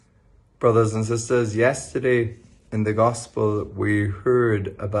Brothers and sisters, yesterday in the gospel we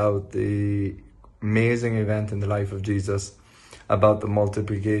heard about the amazing event in the life of Jesus, about the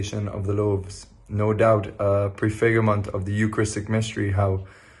multiplication of the loaves. No doubt a prefigurement of the Eucharistic mystery, how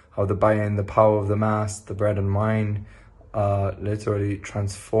by in the power of the Mass, the bread and wine literally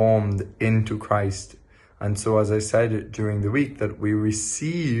transformed into Christ. And so, as I said during the week, that we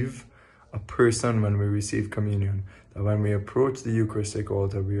receive a person when we receive communion. That when we approach the Eucharistic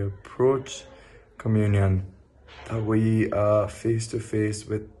altar, we approach communion, that we are face to face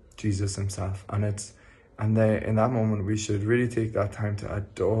with Jesus himself. And in that moment, we should really take that time to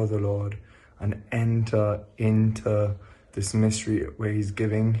adore the Lord and enter into this mystery where he's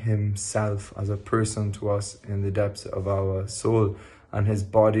giving himself as a person to us in the depths of our soul, and his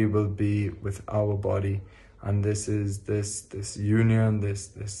body will be with our body. And this is this union,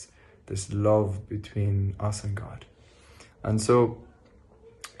 this love between us and God. And so,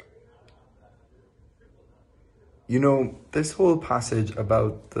 this whole passage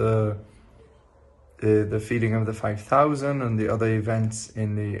about the feeding of the 5,000 and the other events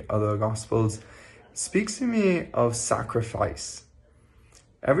in the other Gospels speaks to me of sacrifice.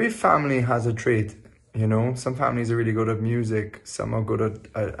 Every family has a trait, Some families are really good at music, some are good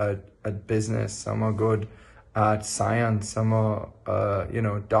at business, some are good at science, some are,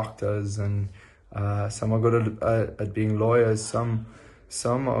 doctors, and some are good at being lawyers, some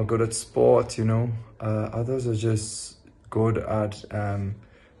are good at sport, others are just good at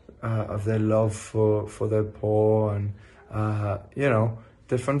of their love for their poor, and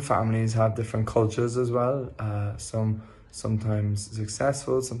different families have different cultures as well, sometimes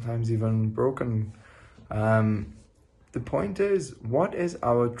successful, sometimes even broken. The point is, what is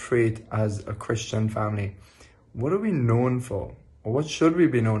our trait as a Christian family? What are we known for? Or what should we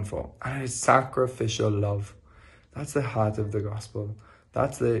be known for? And it's sacrificial love. That's the heart of the gospel.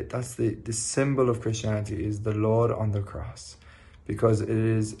 That's the symbol of Christianity, is the Lord on the cross. Because it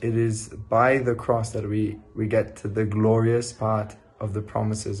is by the cross that we get to the glorious part of the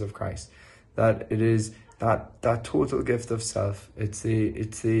promises of Christ. That it is that total gift of self. It's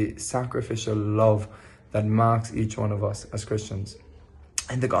the sacrificial love that marks each one of us as Christians.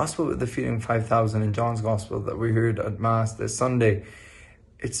 In the gospel with the feeding 5,000 in John's gospel that we heard at Mass this Sunday,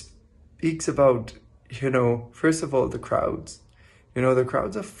 it speaks about, first of all, the crowds. The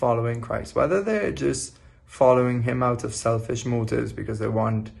crowds are following Christ, whether they're just following him out of selfish motives because they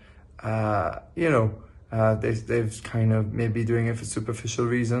want, they've kind of maybe doing it for superficial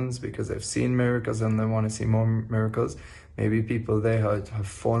reasons because they've seen miracles and they want to see more miracles. Maybe people there have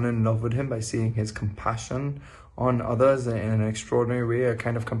fallen in love with him by seeing his compassion on others in an extraordinary way, a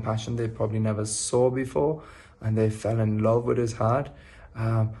kind of compassion they probably never saw before, and they fell in love with his heart.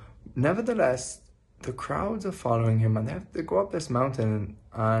 Nevertheless, the crowds are following him, and they have to go up this mountain,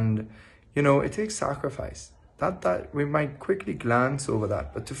 and it takes sacrifice. That we might quickly glance over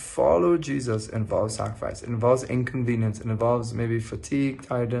that, but to follow Jesus involves sacrifice. It involves inconvenience. It involves maybe fatigue,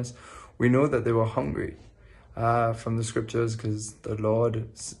 tiredness. We know that they were hungry from the scriptures, because the Lord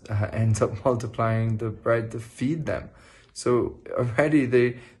ends up multiplying the bread to feed them. So already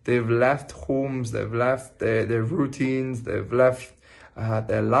they've left homes, they've left their routines, they've left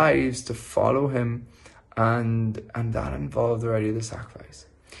their lives to follow him, and that involved already the sacrifice.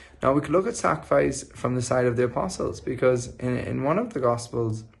 Now we could look at sacrifice from the side of the apostles, because in one of the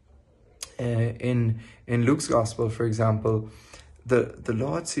Gospels, in Luke's Gospel, for example, the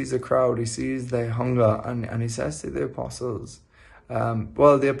Lord sees a crowd, he sees their hunger, and he says to the apostles,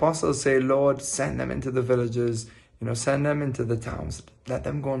 the apostles say, Lord, send them into the villages, send them into the towns, let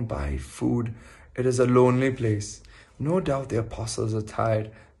them go and buy food. It is a lonely place. No doubt the apostles are tired.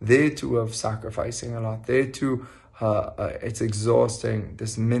 They too are sacrificing a lot. They too, it's exhausting,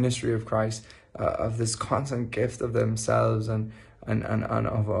 this ministry of Christ, of this constant gift of themselves and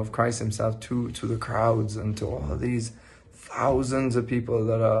of Christ himself to the crowds and to all these thousands of people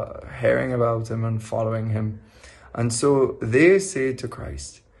that are hearing about him and following him. And so they say to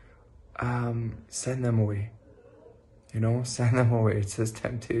Christ, send them away. Send them away. It's his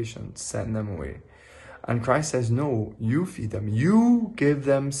temptation. Send them away. And Christ says, no, you feed them. You give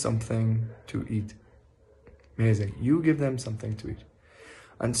them something to eat. Amazing. You give them something to eat.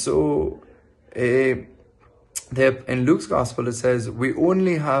 And so in Luke's gospel, it says, we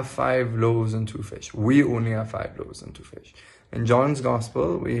only have 5 loaves and 2 fish. We only have 5 loaves and 2 fish. In John's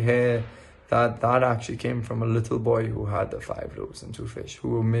gospel, we hear that actually came from a little boy who had the 5 loaves and 2 fish,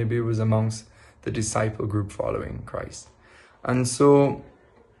 who maybe was amongst the disciple group following Christ. And so,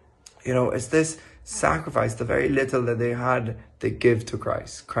 it's this sacrifice, the very little that they had, they give to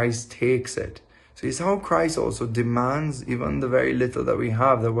Christ. Christ takes it. So it's how Christ also demands even the very little that we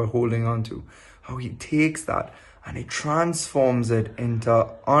have that we're holding on to, how he takes that and he transforms it into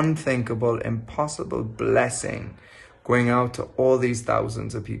unthinkable, impossible blessing going out to all these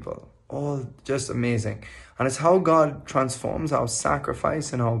thousands of people. All just amazing. And it's how God transforms our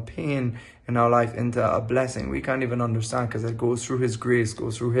sacrifice and our pain in our life into a blessing we can't even understand, because it goes through his grace,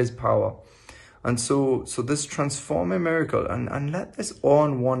 goes through his power. And so this transforming miracle, and let this awe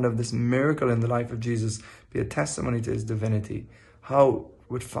and wonder of this miracle in the life of Jesus be a testimony to his divinity. How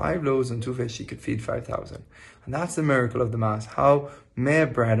with 5 loaves and 2 fish he could feed 5,000. And that's the miracle of the Mass. How mere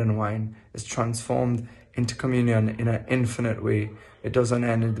bread and wine is transformed into communion in an infinite way. It doesn't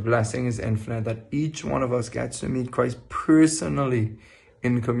end. The blessing is infinite, that each one of us gets to meet Christ personally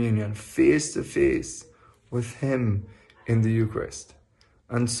in communion, face to face with him in the Eucharist.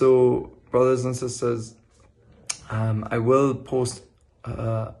 And so, brothers and sisters, I will post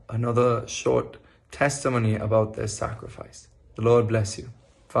another short testimony about this sacrifice. The Lord bless you.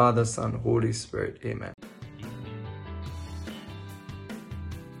 Father, Son, Holy Spirit. Amen.